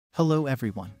Hello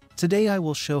everyone. Today I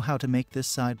will show how to make this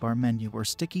sidebar menu or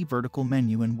sticky vertical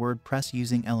menu in WordPress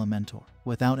using Elementor,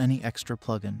 without any extra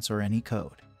plugins or any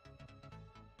code.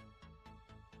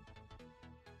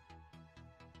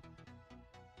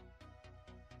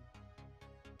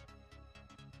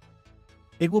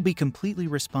 It will be completely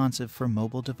responsive for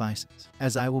mobile devices,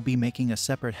 as I will be making a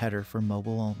separate header for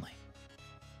mobile only.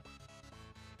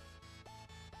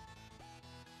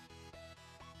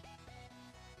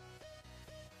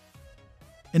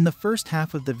 In the first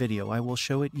half of the video I will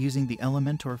show it using the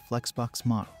Elementor Flexbox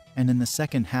model, and in the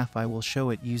second half I will show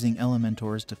it using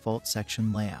Elementor's default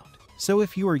section layout. So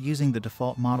if you are using the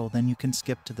default model, then you can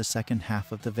skip to the second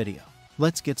half of the video.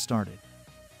 Let's get started.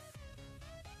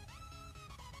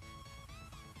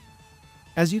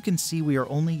 As you can see, we are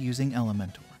only using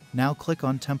Elementor. Now click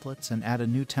on Templates and add a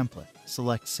new template,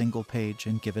 select Single Page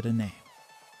and give it a name.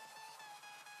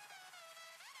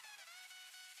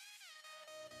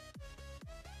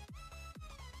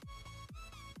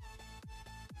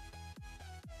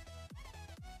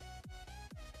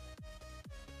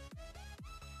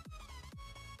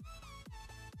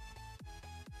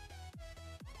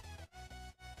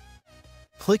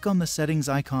 Click on the settings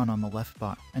icon on the left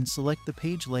bottom and select the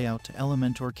page layout to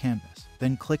Elementor canvas.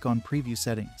 Then click on Preview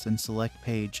Settings and select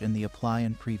Page and the Apply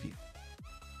and Preview.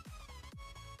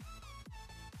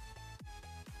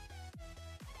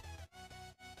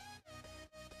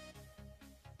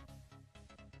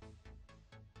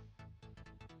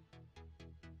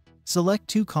 Select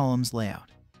Two Columns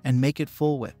Layout and make it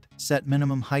full width. Set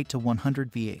minimum height to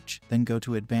 100 VH, then go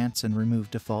to Advanced and remove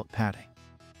default padding.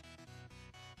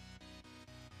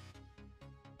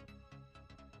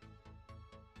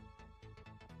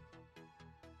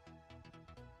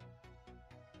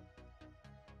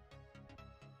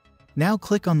 Now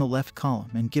click on the left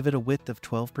column and give it a width of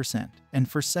 12%, and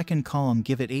for second column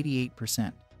give it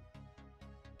 88%.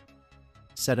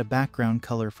 Set a background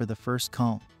color for the first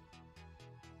column.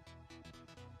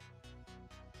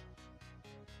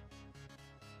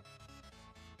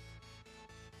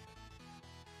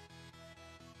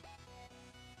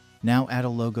 Now add a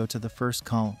logo to the first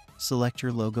column. Select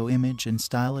your logo image and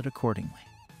style it accordingly.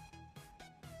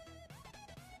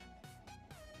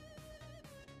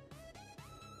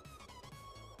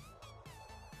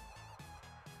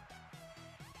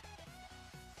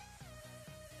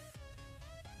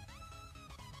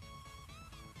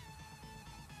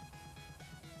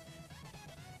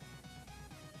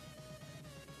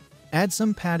 Add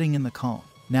some padding in the column.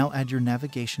 Now add your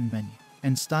navigation menu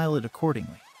and style it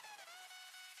accordingly.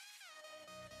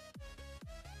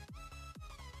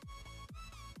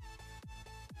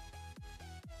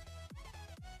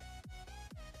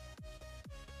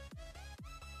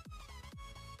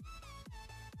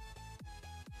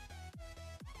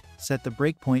 Set the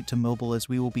breakpoint to mobile, as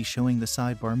we will be showing the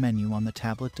sidebar menu on the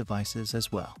tablet devices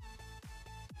as well.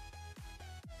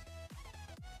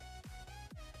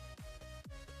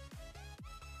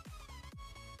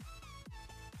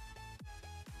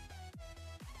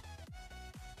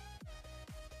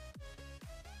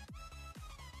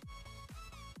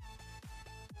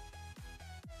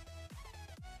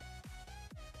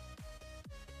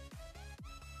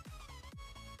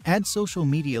 Add social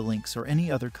media links or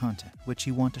any other content which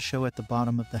you want to show at the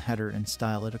bottom of the header and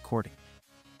style it accordingly.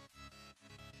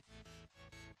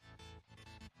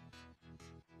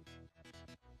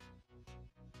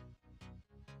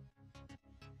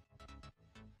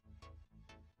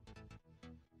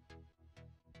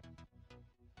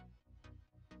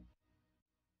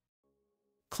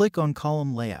 Click on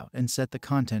Column Layout and set the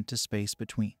content to space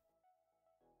between.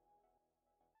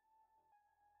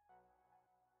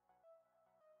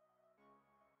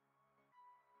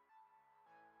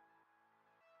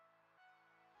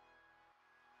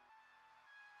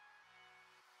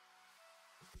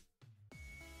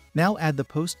 Now add the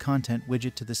Post Content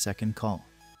widget to the second column.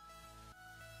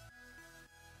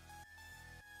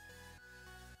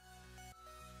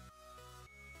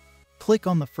 Click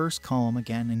on the first column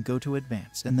again and go to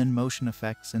Advanced and then Motion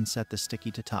Effects and set the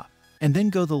sticky to top. And then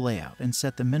go the layout and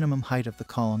set the minimum height of the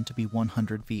column to be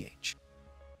 100 VH.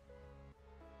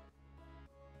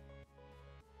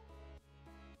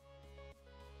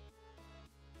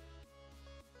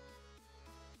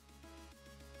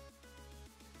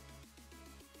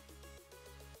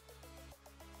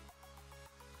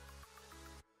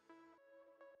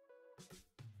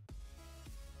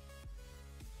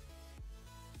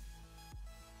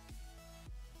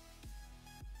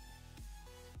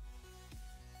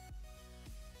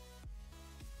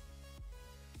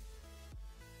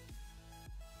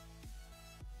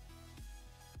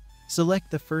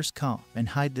 Select the first column and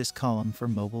hide this column for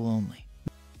mobile only.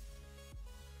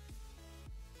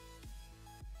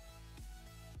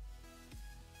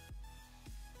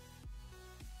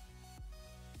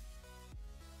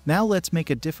 Now let's make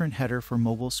a different header for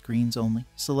mobile screens only.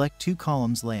 Select 2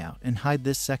 columns layout and hide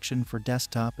this section for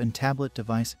desktop and tablet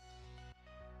device.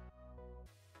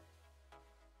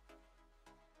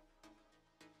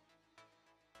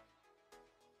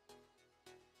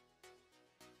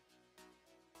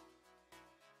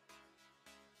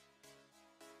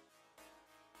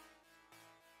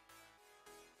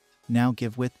 Now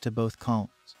give width to both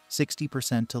columns,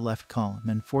 60% to left column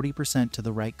and 40% to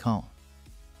the right column.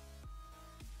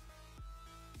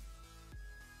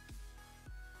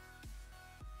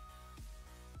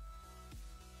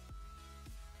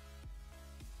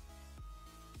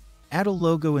 Add a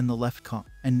logo in the left column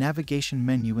and navigation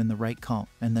menu in the right column,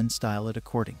 and then style it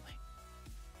accordingly.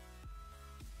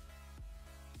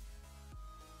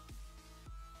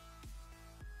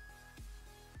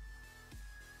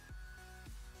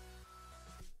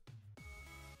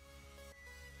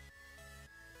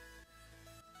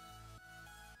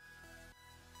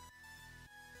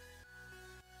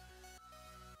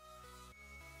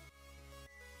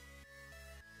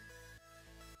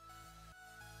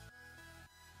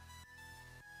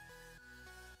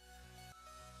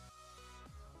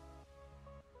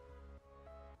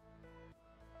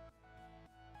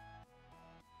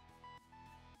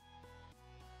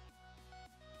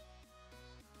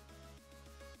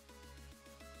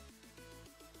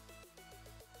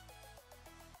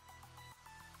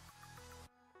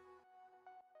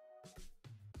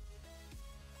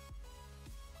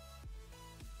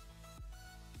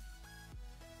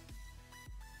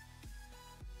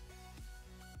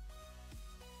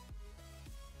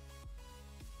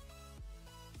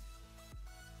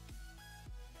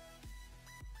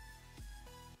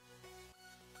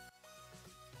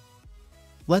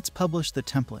 Let's publish the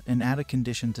template and add a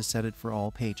condition to set it for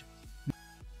all pages.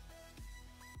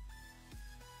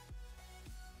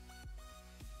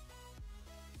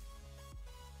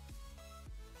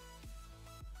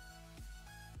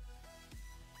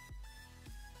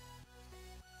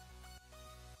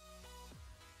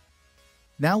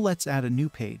 Now let's add a new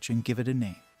page and give it a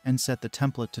name, and set the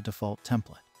template to default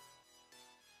template.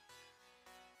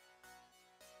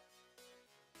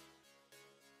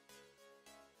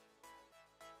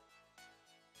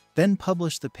 Then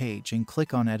publish the page and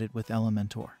click on Edit with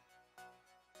Elementor.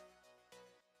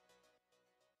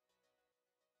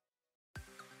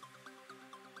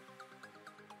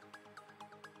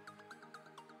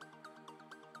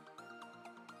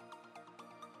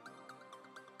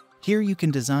 Here you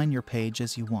can design your page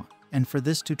as you want, and for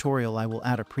this tutorial I will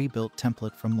add a pre-built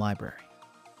template from library.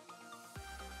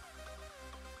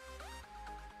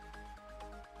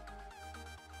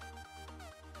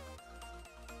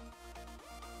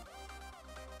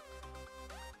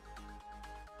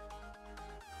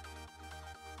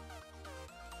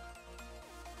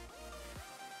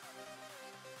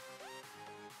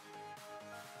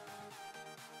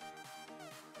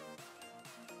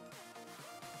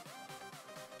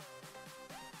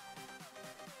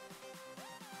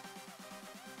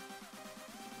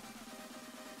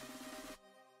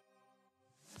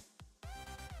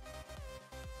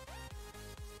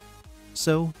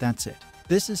 So that's it.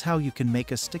 This is how you can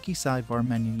make a sticky sidebar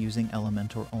menu using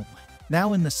Elementor only.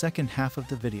 Now in the second half of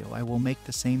the video I will make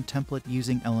the same template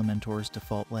using Elementor's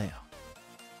default layout.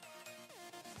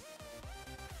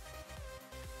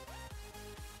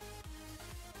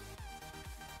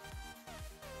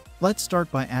 Let's start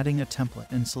by adding a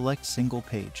template and select single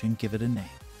page and give it a name.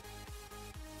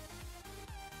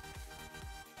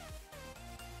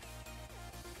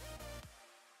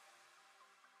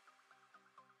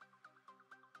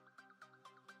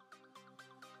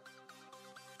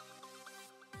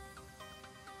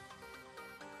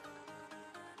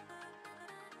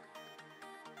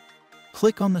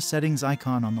 Click on the settings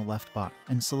icon on the left bottom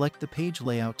and select the page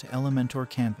layout to Elementor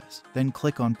canvas. Then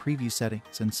click on Preview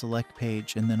Settings and select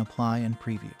Page and then Apply and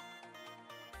Preview.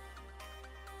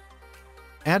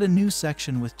 Add a new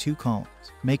section with 2 columns.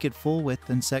 Make it full width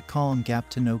and set column gap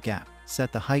to no gap.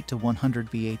 Set the height to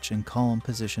 100 VH and column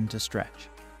position to stretch.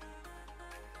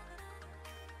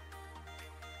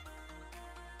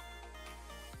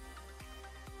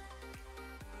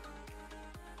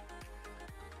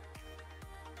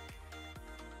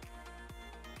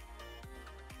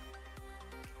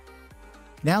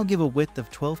 Now give a width of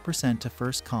 12% to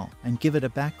first column and give it a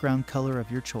background color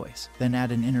of your choice. Then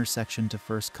add an intersection to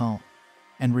first column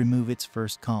and remove its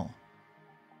first column.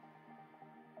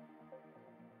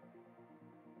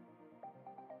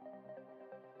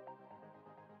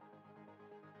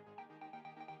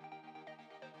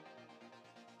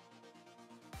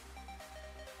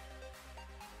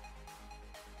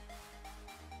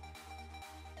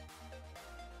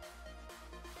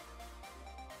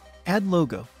 Add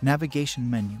logo, navigation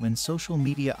menu, and social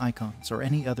media icons or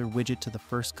any other widget to the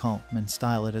first column and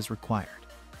style it as required.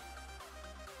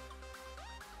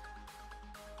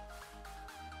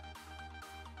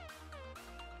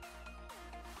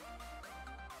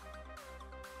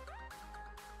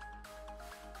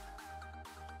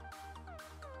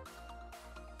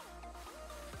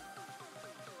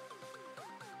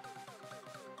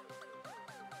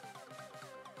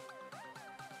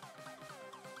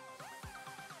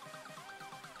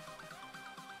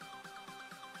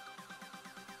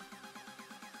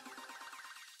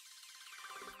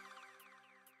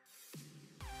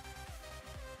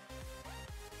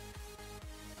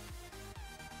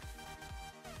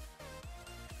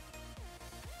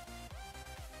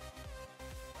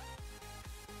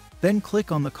 Then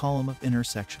click on the column of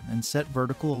intersection and set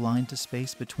vertical align to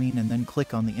space between, and then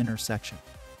click on the intersection.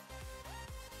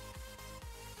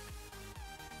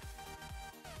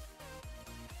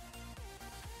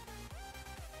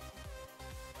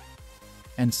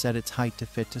 And set its height to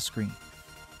fit to screen.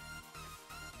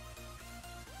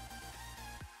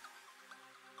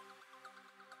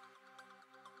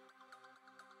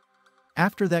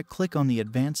 After that, click on the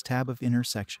Advanced tab of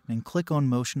Intersection and click on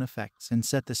Motion Effects and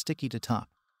set the sticky to top.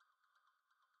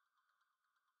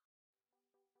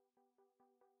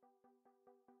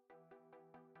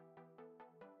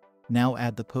 Now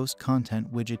add the Post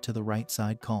Content widget to the right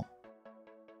side column.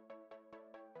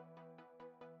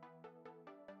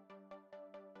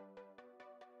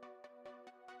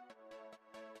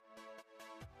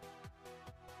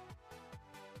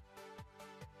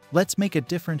 Let's make a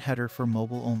different header for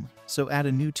mobile only, so add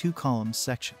a new 2 columns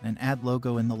section and add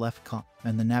logo in the left column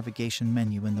and the navigation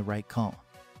menu in the right column.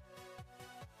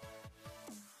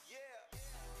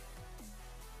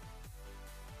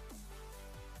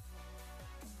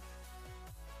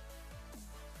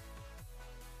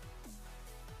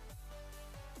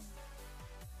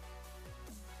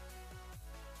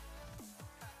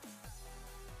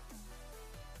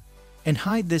 And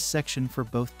hide this section for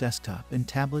both desktop and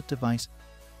tablet devices.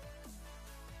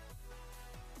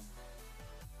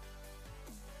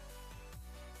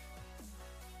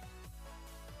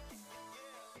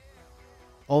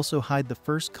 Also hide the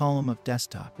first column of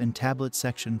desktop and tablet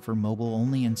section for mobile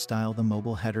only and style the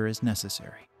mobile header as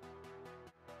necessary.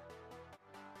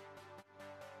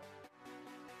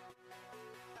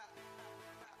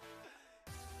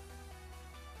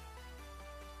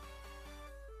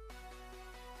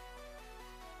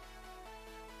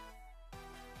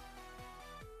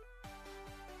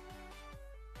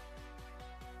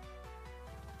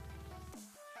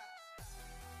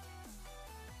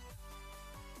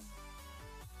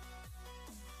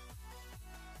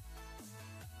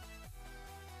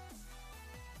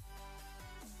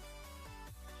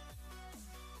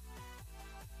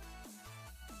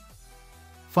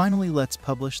 Finally, let's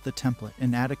publish the template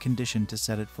and add a condition to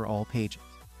set it for all pages.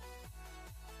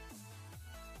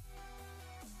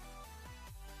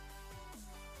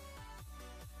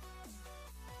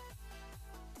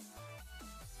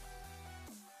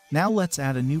 Now let's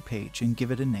add a new page and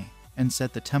give it a name, and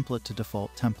set the template to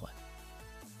default template.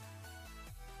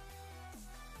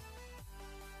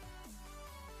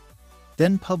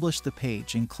 Then publish the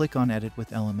page and click on Edit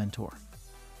with Elementor.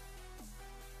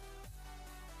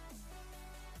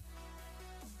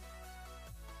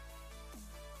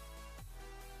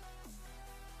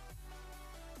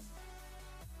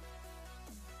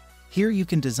 Here you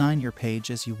can design your page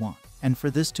as you want, and for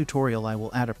this tutorial I will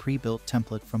add a pre-built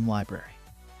template from library.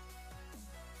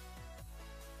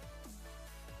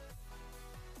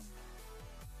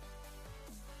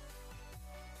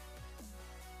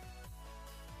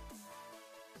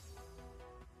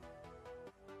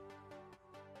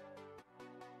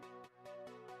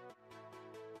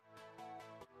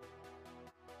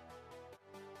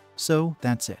 So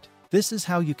that's it. This is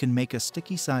how you can make a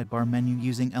sticky sidebar menu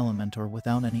using Elementor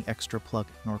without any extra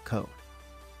plugin or code.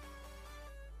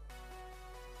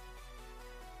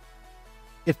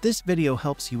 If this video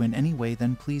helps you in any way,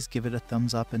 then please give it a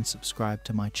thumbs up and subscribe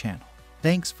to my channel.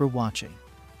 Thanks for watching.